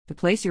To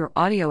place your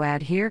audio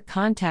ad here,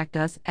 contact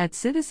us at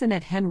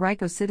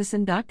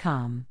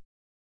citizen@henricocitizen.com.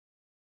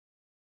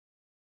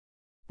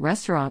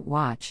 Restaurant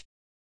Watch.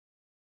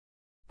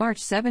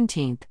 March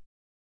 17th.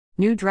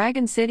 New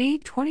Dragon City,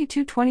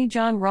 2220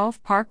 John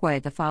Rolfe Parkway.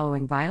 The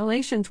following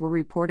violations were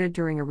reported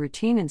during a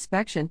routine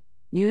inspection.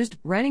 Used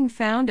breading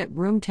found at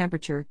room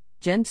temperature.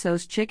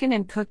 Genso's chicken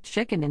and cooked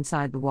chicken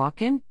inside the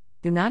walk-in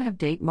do not have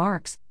date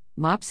marks.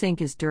 Mop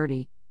sink is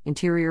dirty.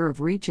 Interior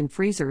of reach and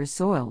freezer is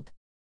soiled.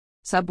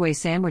 Subway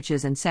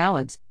sandwiches and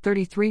salads,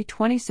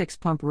 3326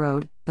 Pump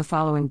Road. The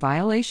following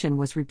violation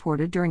was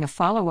reported during a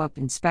follow-up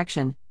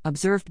inspection.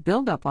 Observed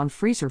buildup on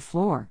freezer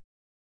floor.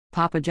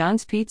 Papa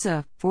John's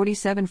Pizza,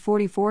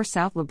 4744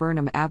 South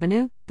Laburnum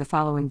Avenue. The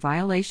following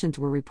violations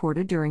were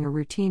reported during a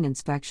routine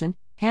inspection.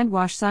 Hand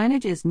wash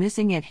signage is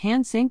missing at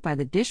hand sink by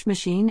the dish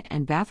machine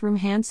and bathroom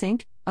hand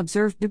sink.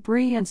 Observed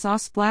debris and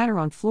sauce splatter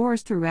on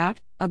floors throughout.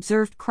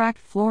 Observed cracked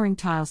flooring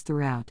tiles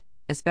throughout,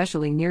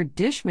 especially near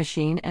dish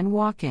machine and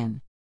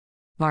walk-in.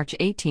 March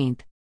 18th.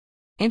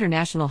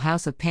 International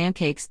House of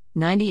Pancakes,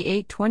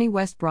 9820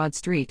 West Broad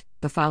Street.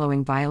 The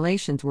following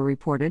violations were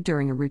reported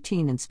during a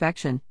routine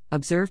inspection.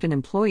 Observed an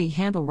employee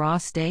handle raw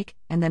steak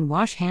and then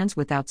wash hands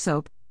without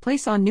soap.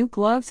 Place on new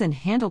gloves and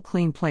handle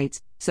clean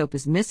plates. Soap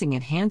is missing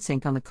at hand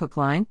sink on the cook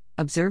line.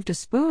 Observed a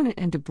spoon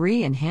and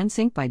debris in hand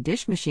sink by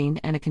dish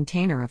machine and a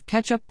container of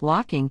ketchup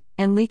blocking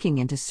and leaking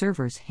into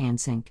server's hand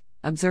sink.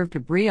 Observed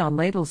debris on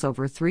ladles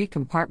over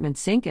 3-compartment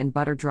sink and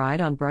butter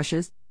dried on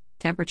brushes.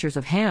 Temperatures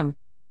of ham,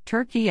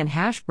 turkey and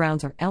hash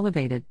browns are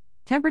elevated.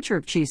 Temperature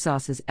of cheese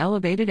sauce is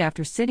elevated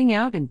after sitting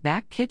out in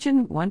back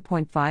kitchen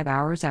 1.5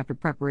 hours after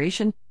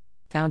preparation.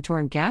 Found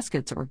torn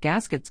gaskets or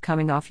gaskets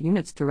coming off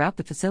units throughout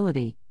the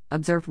facility.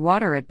 Observed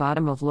water at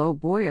bottom of low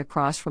boy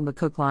across from the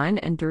cook line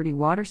and dirty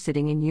water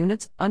sitting in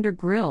units under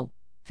grill.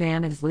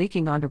 Fan is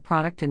leaking onto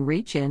product and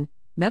reach in.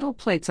 Metal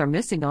plates are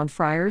missing on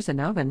fryers and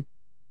oven.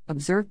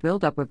 Observed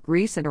buildup of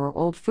grease and or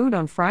old food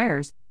on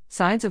fryers,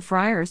 sides of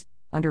fryers,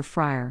 under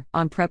fryer,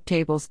 on prep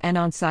tables and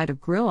on side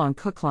of grill on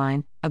cook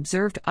line.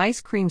 Observed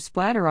ice cream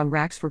splatter on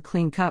racks for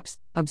clean cups.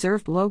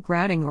 Observed low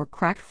grouting or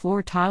cracked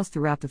floor tiles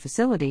throughout the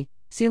facility.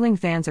 Ceiling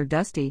fans are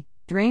dusty.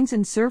 Drains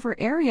in server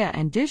area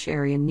and dish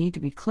area need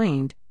to be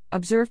cleaned.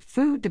 Observed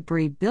food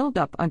debris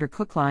buildup under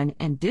cook line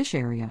and dish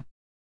area.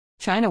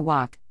 China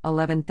Wok,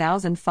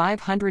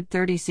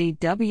 11530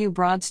 CW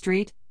Broad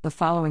Street. The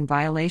following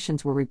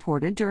violations were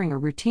reported during a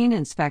routine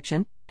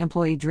inspection.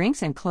 Employee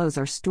drinks and clothes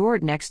are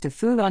stored next to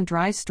food on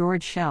dry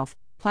storage shelf.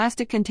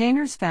 Plastic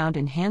containers found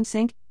in hand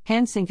sink.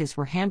 Hand sink is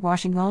for hand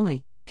washing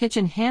only.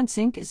 Kitchen hand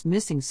sink is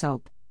missing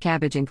soap.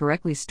 Cabbage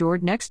incorrectly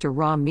stored next to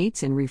raw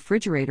meats in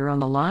refrigerator on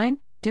the line.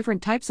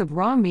 Different types of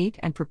raw meat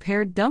and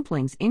prepared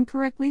dumplings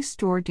incorrectly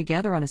stored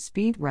together on a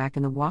speed rack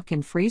in the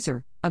walk-in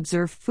freezer.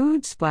 Observed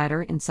food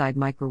splatter inside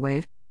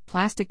microwave.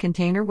 Plastic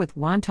container with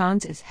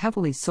wontons is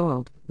heavily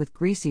soiled with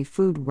greasy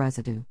food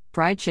residue.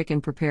 Fried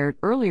chicken prepared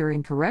earlier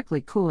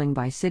incorrectly cooling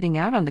by sitting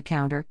out on the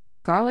counter.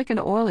 Garlic and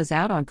oil is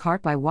out on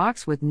cart by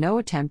woks with no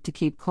attempt to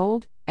keep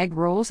cold. Egg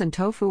rolls and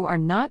tofu are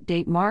not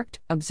date marked.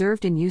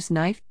 Observed in use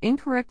knife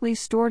incorrectly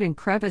stored in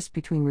crevice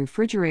between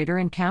refrigerator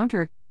and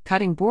counter.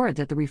 Cutting boards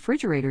at the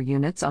refrigerator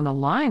units on the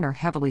line are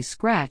heavily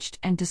scratched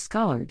and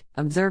discolored.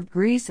 Observed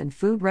grease and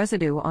food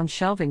residue on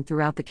shelving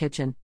throughout the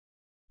kitchen.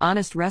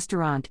 Honest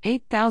Restaurant,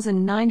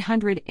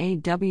 8900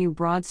 AW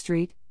Broad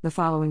Street. The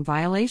following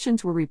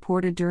violations were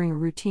reported during a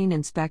routine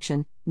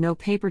inspection. No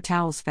paper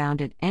towels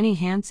found at any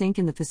hand sink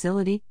in the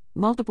facility.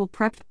 Multiple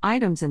prepped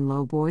items in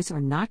low boys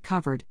are not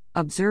covered.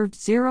 Observed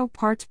 0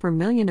 parts per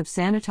million of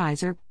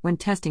sanitizer when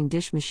testing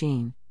dish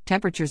machine.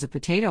 Temperatures of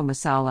potato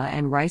masala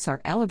and rice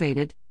are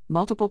elevated.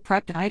 Multiple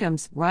prepped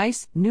items,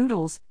 rice,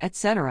 noodles,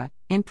 etc.,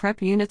 in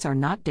prep units are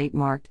not date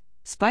marked.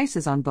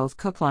 Spices on both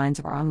cook lines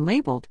are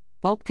unlabeled.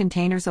 Bulk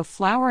containers of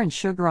flour and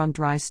sugar on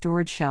dry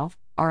storage shelf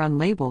are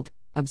unlabeled.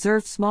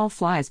 Observed small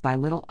flies by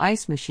little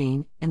ice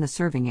machine in the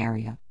serving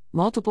area.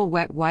 Multiple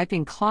wet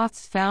wiping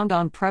cloths found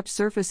on prep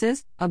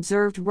surfaces.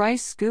 Observed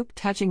rice scoop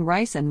touching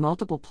rice and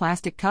multiple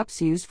plastic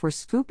cups used for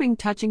scooping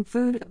touching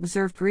food.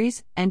 Observed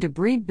grease and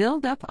debris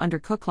buildup under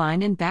cook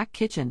line in back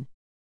kitchen.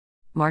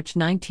 March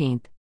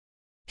 19th.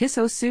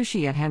 Hisso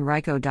Sushi at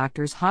Henrico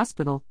Doctors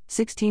Hospital,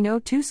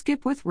 1602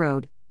 Skipwith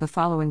Road. The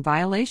following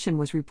violation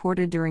was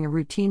reported during a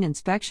routine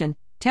inspection.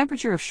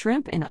 Temperature of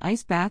shrimp in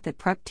ice bath at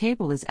prep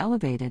table is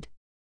elevated.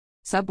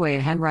 Subway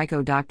at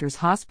Henrico Doctors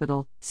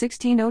Hospital,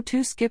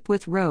 1602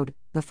 Skipwith Road.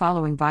 The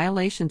following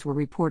violations were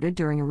reported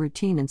during a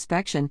routine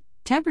inspection.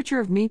 Temperature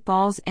of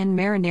meatballs and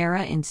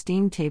marinara in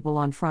steam table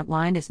on front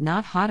line is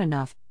not hot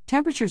enough.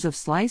 Temperatures of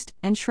sliced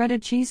and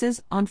shredded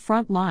cheeses on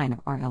front line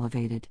are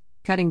elevated.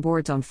 Cutting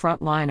boards on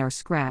front line are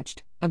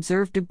scratched.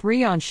 Observed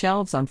debris on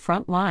shelves on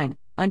front line,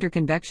 under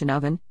convection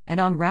oven, and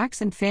on racks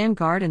and fan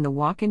guard in the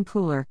walk-in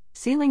cooler.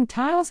 Ceiling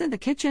tiles in the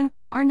kitchen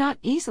are not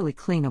easily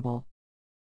cleanable.